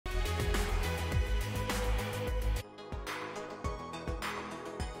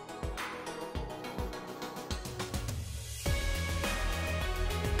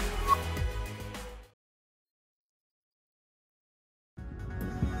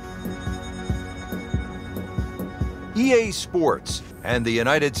EA Sports and the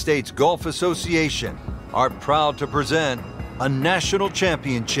United States Golf Association are proud to present a national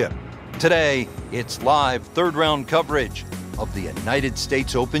championship. Today, it's live third-round coverage of the United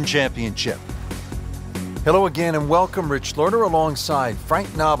States Open Championship. Hello again and welcome. Rich Lerner alongside Frank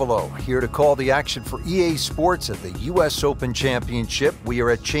Navalo, here to call the action for EA Sports at the U.S. Open Championship. We are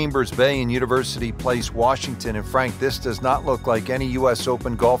at Chambers Bay in University Place, Washington. And Frank, this does not look like any U.S.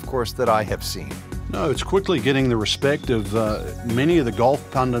 Open golf course that I have seen. No, it's quickly getting the respect of many of the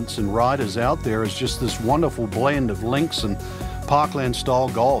golf pundits and writers out there as just this wonderful blend of links and parkland-style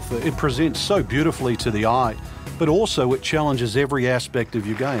golf. It presents so beautifully to the eye, but also it challenges every aspect of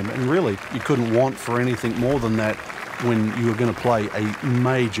your game. And really, you couldn't want for anything more than that when you were going to play a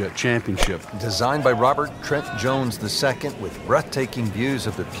major championship. Designed by Robert Trent Jones II with breathtaking views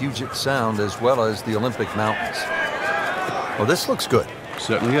of the Puget Sound as well as the Olympic Mountains. Well, this looks good.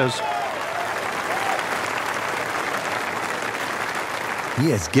 Certainly is. He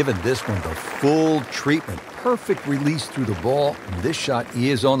has given this one the full treatment. Perfect release through the ball. And this shot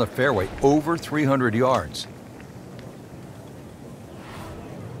is on the fairway, over 300 yards.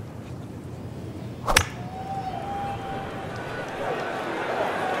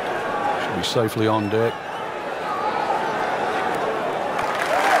 Should be safely on deck.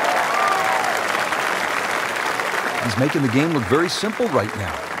 He's making the game look very simple right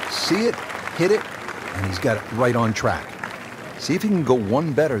now. See it, hit it, and he's got it right on track. See if he can go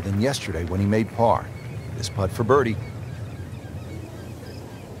one better than yesterday when he made par. This putt for birdie.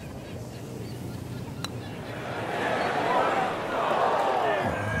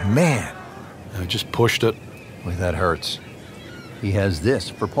 Oh, man. I just pushed it. Boy, that hurts. He has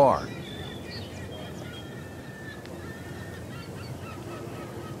this for par.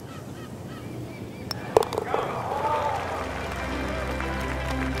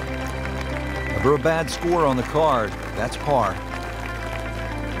 Never a bad score on the card. That's par.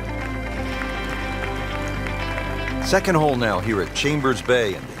 Second hole now here at Chambers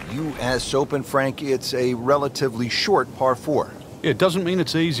Bay in the U.S. Open. Frank, it's a relatively short par 4. It doesn't mean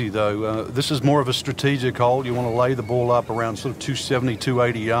it's easy, though. This is more of a strategic hole. You want to lay the ball up around sort of 270,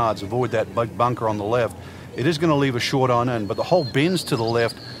 280 yards. Avoid that big bunker on the left. It is going to leave a short iron in, but the hole bends to the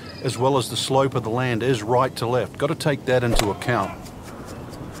left as well as the slope of the land is right to left. Got to take that into account.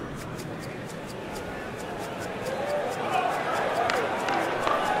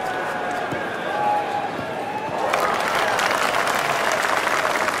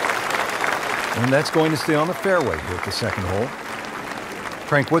 And that's going to stay on the fairway here at the second hole.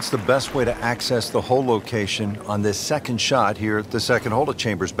 Frank, what's the best way to access the hole location on this second shot here at the second hole at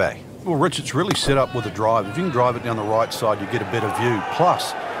Chambers Bay? Well, Rich, it's really set up with a drive. If you can drive it down the right side, you get a better view.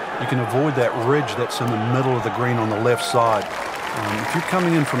 Plus, you can avoid that ridge that's in the middle of the green on the left side. If you're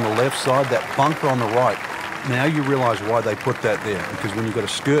coming in from the left side, that bunker on the right, now you realize why they put that there. Because when you've got a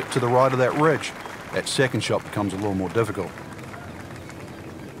skirt to the right of that ridge, that second shot becomes a little more difficult.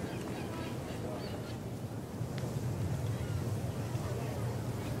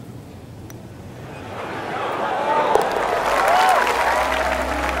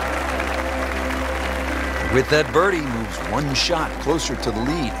 With that birdie, moves one shot closer to the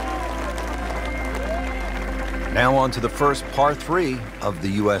lead. Now on to the first par 3 of the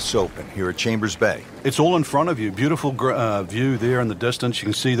U.S. Open here at Chambers Bay. It's all in front of you. Beautiful view there in the distance. You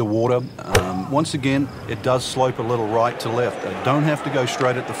can see the water. Once again, it does slope a little right to left. Don't have to go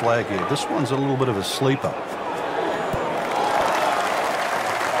straight at the flag here. This one's a little bit of a sleeper.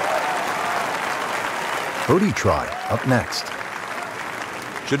 Birdie try up next.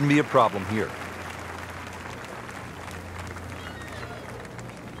 Shouldn't be a problem here.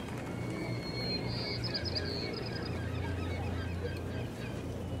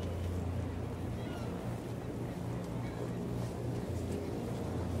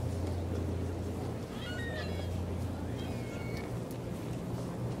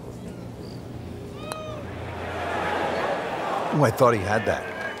 Oh, I thought he had that.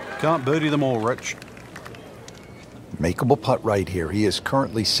 Can't birdie them all, Rich. Makeable putt right here. He is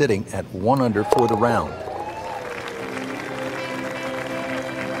currently sitting at 1 under for the round.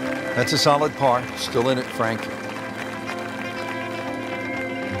 That's a solid par. Still in it, Frank.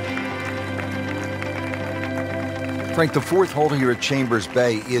 Frank, the fourth hole here at Chambers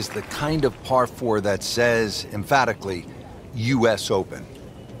Bay is the kind of par 4 that says emphatically U.S. Open.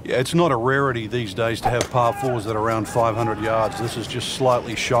 Yeah, it's not a rarity these days to have par 4s that are around 500 yards. This is just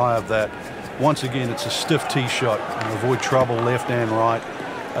slightly shy of that. Once again, it's a stiff tee shot. Avoid trouble left and right.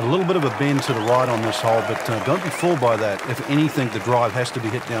 A little bit of a bend to the right on this hole, but don't be fooled by that. If anything, the drive has to be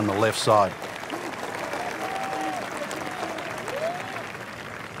hit down the left side.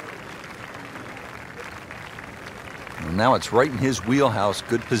 And now it's right in his wheelhouse.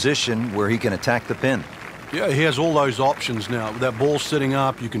 Good position where he can attack the pin. Yeah, he has all those options now. That ball's sitting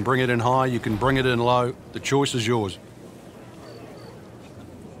up, you can bring it in high, you can bring it in low. The choice is yours.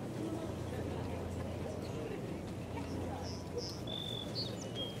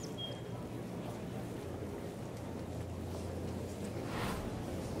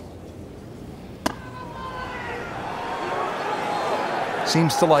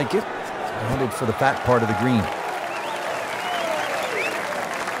 Seems to like it. Headed for the fat part of the green.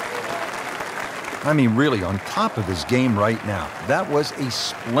 I mean, really on top of his game right now. That was a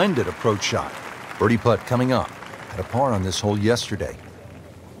splendid approach shot. Birdie putt coming up. Had a par on this hole yesterday.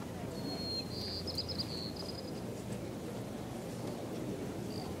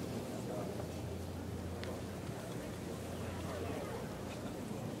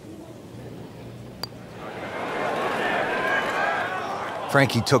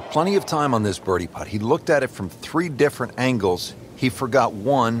 Frankie took plenty of time on this birdie putt. He looked at it from 3 different angles. He forgot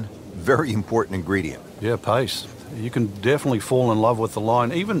one very important ingredient. Yeah, pace. You can definitely fall in love with the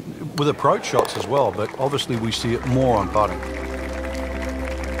line, even with approach shots as well, but obviously we see it more on putting.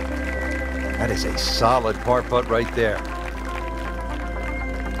 That is a solid par putt right there.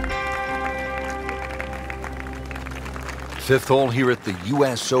 Fifth hole here at the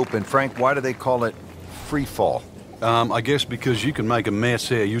U.S. Open. Frank, why do they call it free fall? I guess because you can make a mess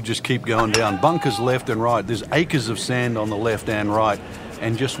here. You just keep going down. Bunkers left and right. There's acres of sand on the left and right.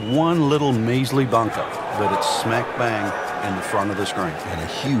 And just one little measly bunker, but it's smack bang in the front of the screen. And a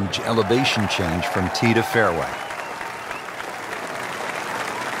huge elevation change from tee to fairway.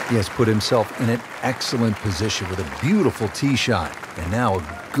 He has put himself in an excellent position with a beautiful tee shot. And now a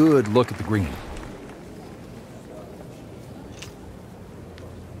good look at the green.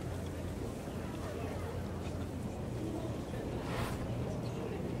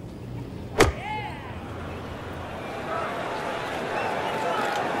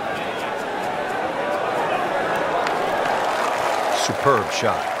 Superb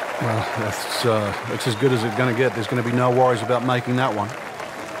shot. Well, that's as good as it's going to get. There's going to be no worries about making that one.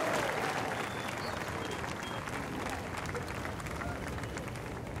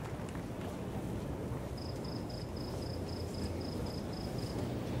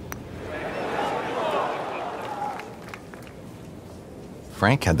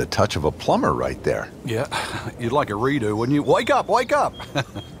 Frank had the touch of a plumber right there. Yeah, you'd like a redo, wouldn't you? Wake up, wake up!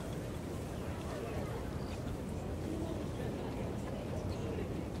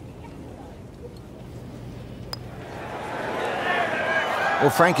 Well,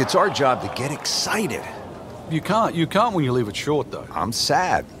 Frank, it's our job to get excited. You can't when you leave it short, though. I'm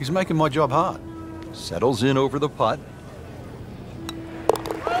sad. He's making my job hard. Settles in over the putt.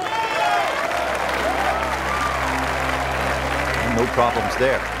 And no problems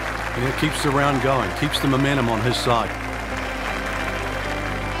there. Yeah, keeps the round going, keeps the momentum on his side.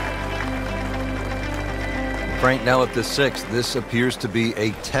 Frank, now at the 6th, this appears to be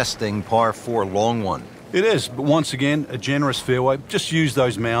a testing par 4 long one. It is, but once again, a generous fairway. Just use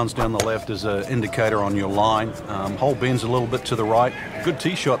those mounds down the left as an indicator on your line. Hole bends a little bit to the right. Good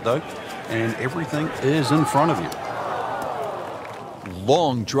tee shot, though, and everything is in front of you.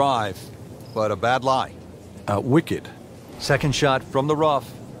 Long drive, but a bad lie. Wicked. Second shot from the rough.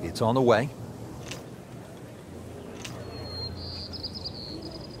 It's on the way.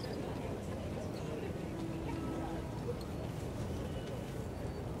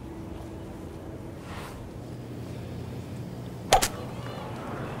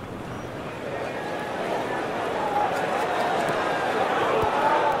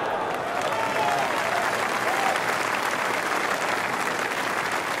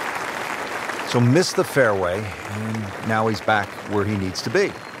 So missed the fairway, and now he's back where he needs to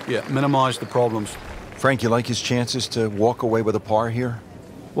be. Yeah, minimize the problems. Frank, you like his chances to walk away with a par here?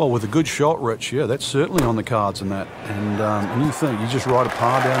 Well, with a good shot, Rich, yeah, that's certainly on the cards in that. And you think, you just ride a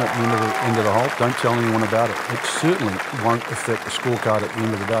par down at the end of the hole, don't tell anyone about it. It certainly won't affect the scorecard at the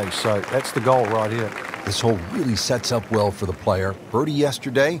end of the day. So that's the goal right here. This hole really sets up well for the player. Birdie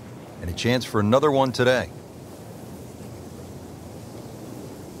yesterday, and a chance for another one today.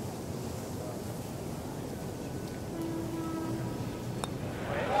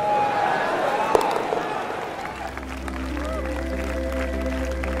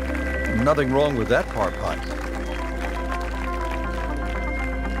 Nothing wrong with that par putt.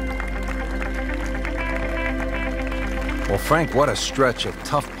 Well, Frank, what a stretch of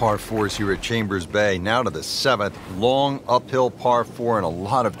tough par 4s here at Chambers Bay. Now to the 7th, long uphill par 4 and a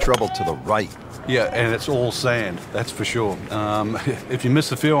lot of trouble to the right. Yeah, and it's all sand, that's for sure. If you miss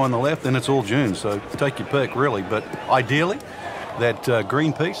the field on the left, then it's all dunes, so take your pick, really. But ideally, that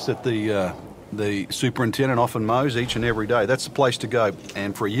green piece that the the superintendent often mows each and every day. That's the place to go.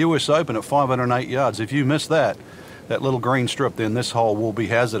 And for a U.S. Open at 508 yards, if you miss that little green strip, then this hole will be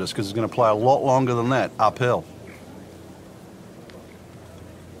hazardous because it's going to play a lot longer than that uphill.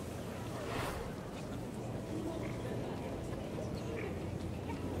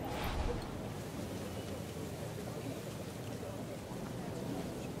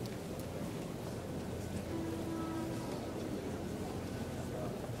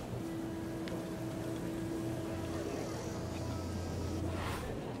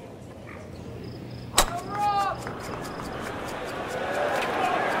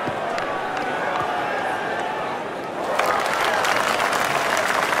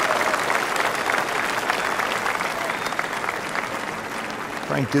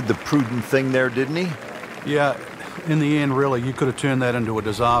 Frank did the prudent thing there, didn't he? Yeah, in the end, really, you could have turned that into a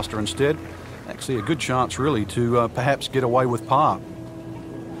disaster instead. Actually, a good chance, really, to perhaps get away with par.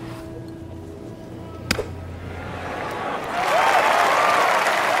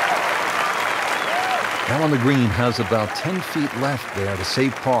 Now on the green has about 10 feet left there to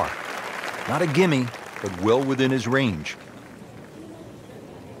save par. Not a gimme, but well within his range.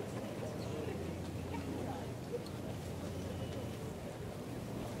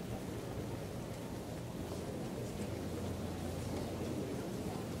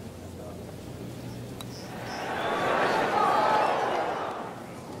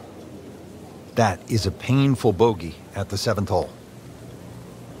 That is a painful bogey at the 7th hole.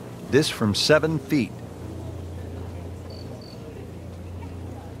 This from 7 feet.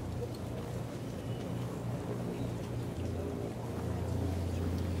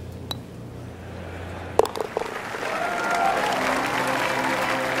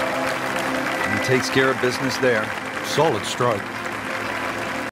 He takes care of business there. Solid stroke.